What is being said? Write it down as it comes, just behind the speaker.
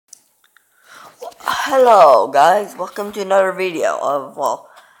Hello guys, welcome to another video of,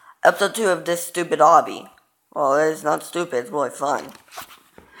 episode 2 of this stupid obby. Well, it's not stupid, it's really fun.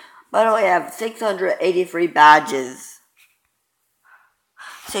 By the way, I have 683 badges.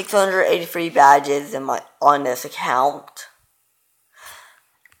 683 badges on this account.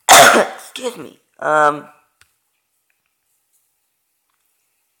 Excuse me.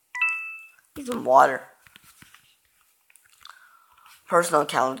 Need some water. Personal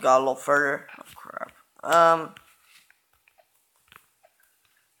account got a little further. Oh crap.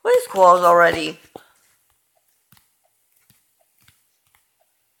 Please close already.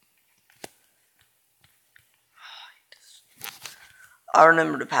 I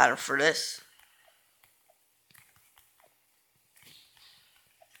remember the pattern for this.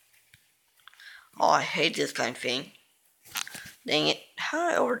 Oh, I hate this kind of thing. Dang it. How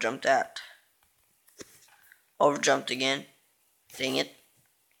did I overjump that? Overjumped again. Dang it.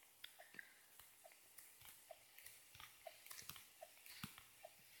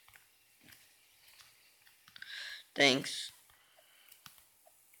 Thanks.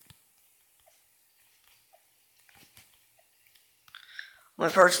 My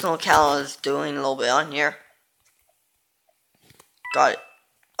personal account is doing a little bit on here. Got it.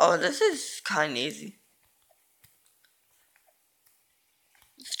 Oh, this is kind of easy.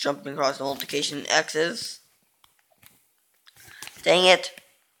 It's jumping across the multiplication X's. Dang it.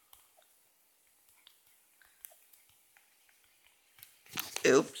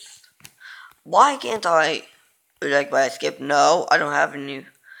 Oops. Why can't I buy a skip? No, I don't have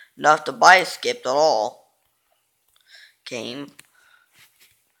enough to buy a skip at all. Game.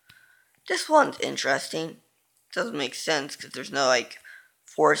 This one's interesting. Doesn't make sense because there's no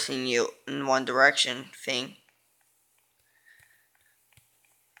forcing you in one direction thing.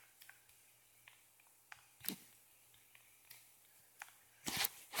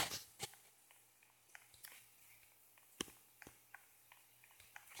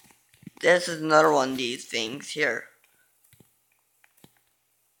 This is another one of these things here.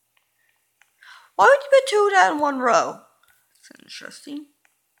 Why would you put two of that in one row? That's interesting.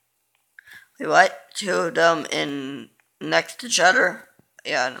 Wait, what? Two of them in next to each other?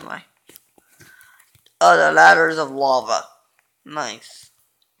 Yeah, never mind. Oh, the ladders of lava. Nice.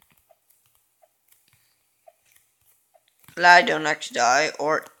 Glad I don't actually die.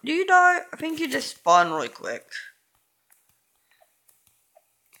 Or, do you die? I think you just spawn really quick.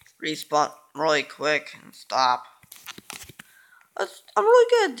 Respawn really quick and stop. I'm really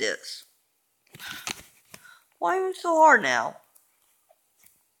good at this. Why am I so hard now?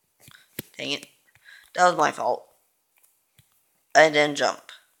 Dang it. That was my fault. I didn't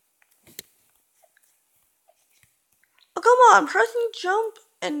jump. Oh, come on. I'm pressing jump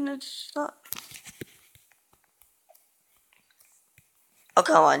and it's not. Oh,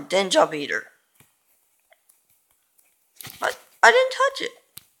 come on. Didn't jump either. What? I didn't touch it.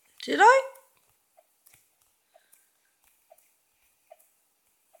 Did I?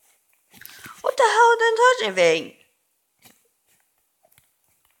 What the hell? I didn't touch anything.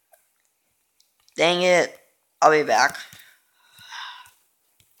 Dang it. I'll be back. As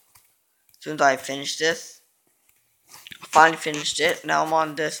soon as I finish this. I finally finished it. Now I'm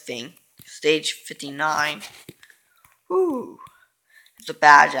on this thing. Stage 59. Woo. There's a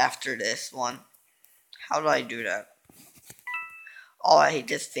badge after this one. How do I do that? Oh, I hate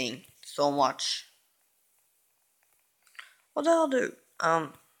this thing so much. What the hell do?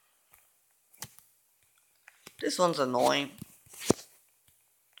 This one's annoying.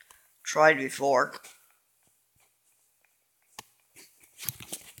 Tried before.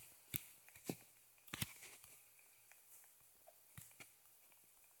 I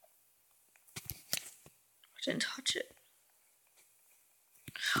didn't touch it.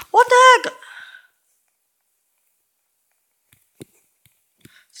 What the heck?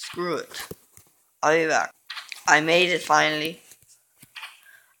 Screw it. I'll be back. I made it finally.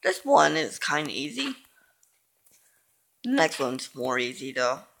 This one is kind of easy. The next one's more easy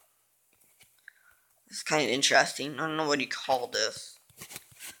though. It's kind of interesting. I don't know what you call this.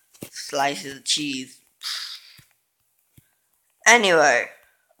 Slices of cheese. Anyway.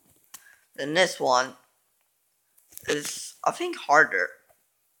 Then this one is, I think, harder.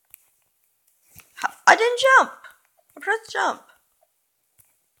 I didn't jump. I pressed jump.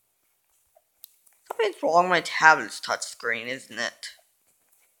 Something's wrong with my tablet's touchscreen, isn't it?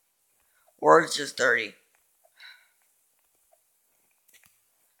 Or it's just dirty.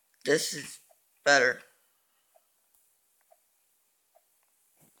 This is better.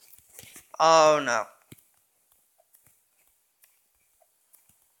 Oh no.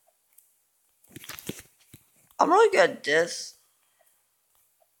 I'm really good at this.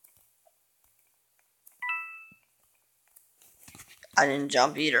 I didn't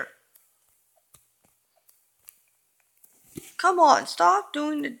jump either. Come on, stop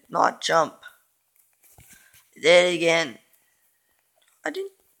doing the not jump. I did it again. I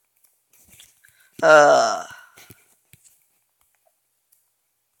didn't.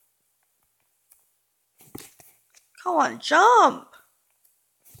 Come on, jump.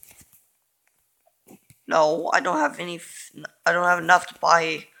 No, I don't have any. I don't have enough to buy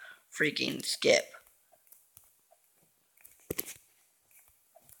a freaking skip.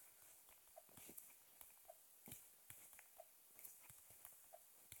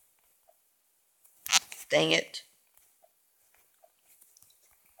 Dang it.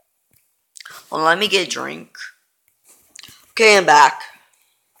 Well, let me get a drink. Okay, I'm back.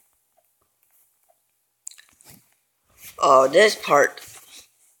 Oh, this part.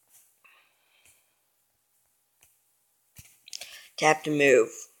 Tap to move.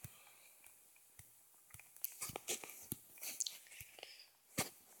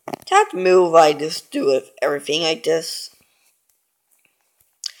 Tap to move, I just do it, everything like this.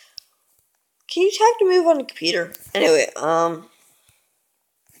 Can you tap to move on the computer? Anyway, I'm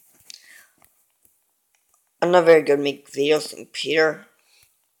not very good at making videos on the computer.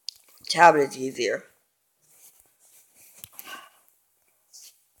 Tablet is easier.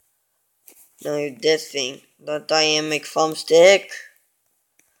 Now this thing, the dynamic thumbstick.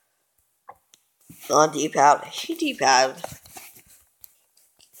 Not D-pad. I hate D-pad.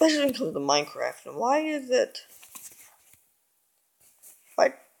 Especially when it comes to Minecraft. And why is it?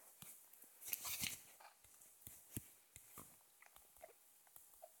 Why?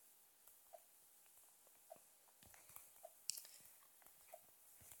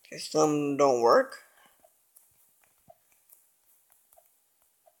 Because some don't work.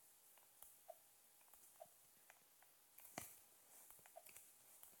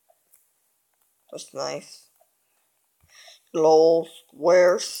 That's nice. Little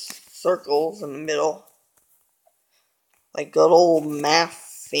squares, circles in the middle. Like good old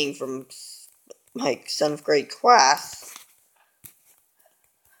math thing from like 7th grade class.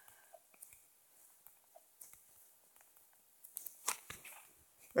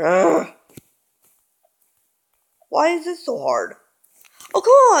 Ugh. Why is this so hard? Oh,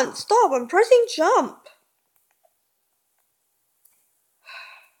 come on! Stop! I'm pressing jump!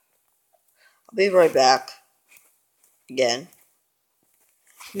 I'll be right back. Again.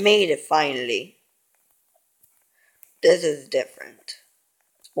 Made it finally. This is different.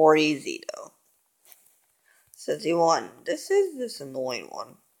 It's more easy though. Says he won. This is this annoying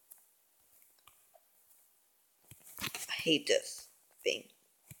one. I hate this thing.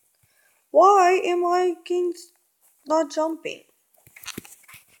 Why am I not jumping?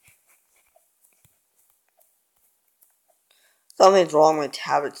 Something's wrong with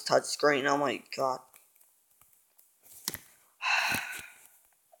tablet's touchscreen. Oh my god.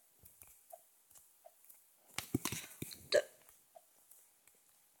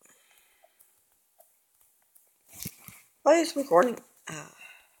 Why is recording?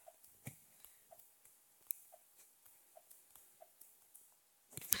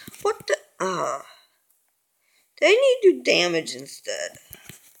 What the? They need to do damage instead.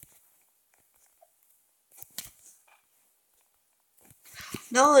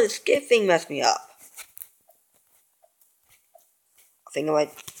 No, the skip thing messed me up. I think I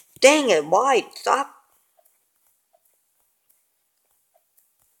might. Dang it! Why? Stop.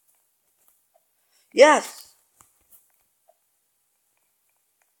 Yes.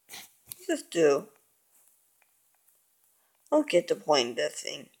 Just do. I don't get the point of that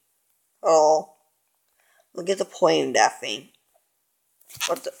thing. Oh. I don't get the point of that thing.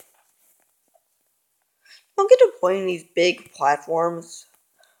 What the? I don't get the point of these big platforms.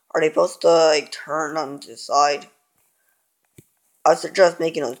 Are they supposed to like turn on the side? I suggest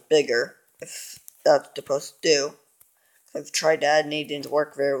making those bigger if that's supposed to do. I've tried that and it didn't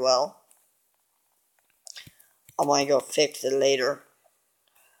work very well. I might go fix it later.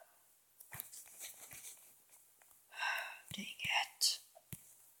 Dang it.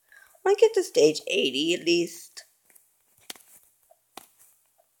 I might get to stage 80 at least.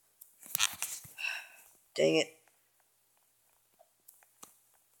 Dang it.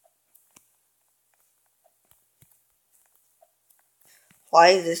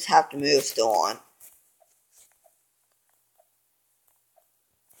 Why does this have to move still on?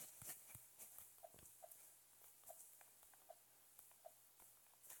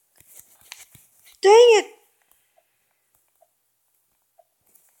 Dang it!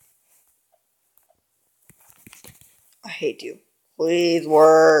 I hate you. Please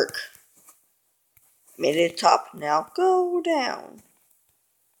work. Made it top, now go down.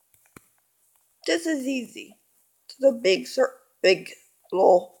 This is easy. To the big circle. big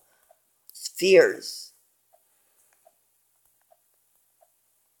little spheres.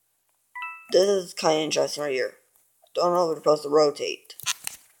 This is kind of interesting right here. Don't know if it's supposed to rotate.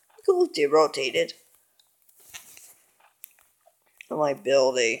 Cool if they rotated. I might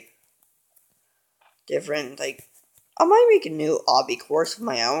build a different, like, I might make a new obby course of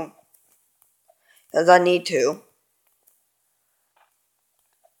my own. Because I need to.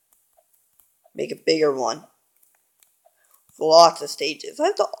 Make a bigger one. With lots of stages. I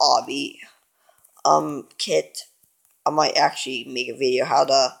have the obby kit. I might actually make a video how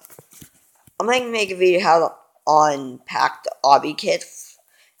to unpack the obby kit.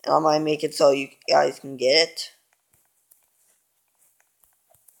 And I might make it so you guys can get it.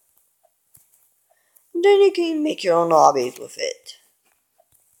 And then you can make your own obbies with it.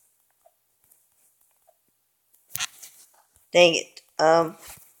 Dang it.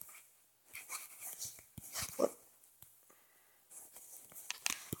 What?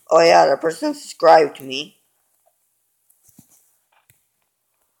 Oh yeah, the person subscribed to me.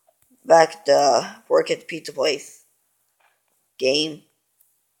 Back at the work at the pizza place game.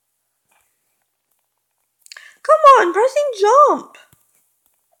 Come on, pressing jump.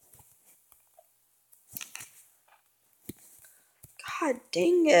 God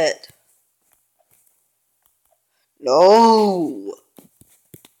dang it. No.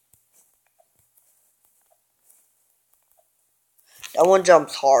 That one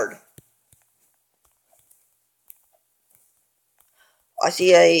jumps hard. I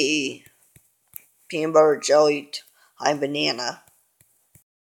see a peanut butter jelly high banana.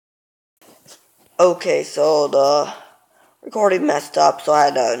 Okay, so the recording messed up, so I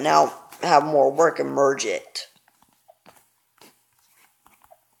had to now have more work and merge it.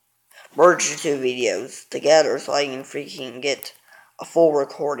 Merge the two videos together so I can freaking get a full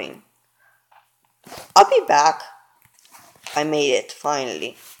recording. I'll be back. I made it,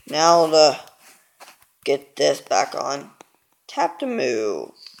 finally. Now to get this back on. Tap to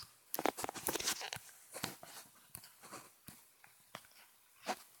move.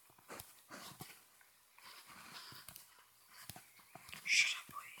 Shut up,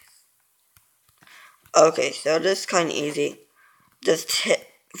 please. Okay, so this is kind of easy. Just tip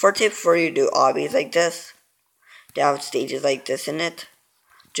for you to do obbies like this. To have stages like this in it.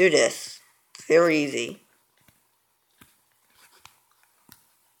 Do this. It's very easy.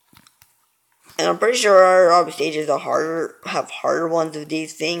 And I'm pretty sure our obby stages have harder ones of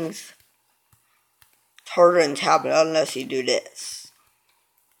these things. It's harder than tablet unless you do this.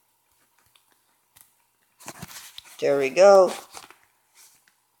 There we go.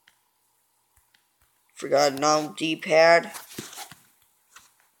 Forgot no D-pad.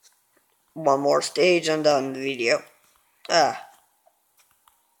 One more stage, I'm done the video. Yep.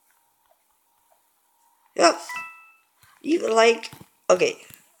 Leave a like. Okay.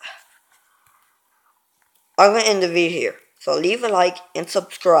 I'm gonna end the video here. So leave a like and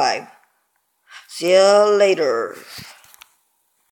subscribe. See you later.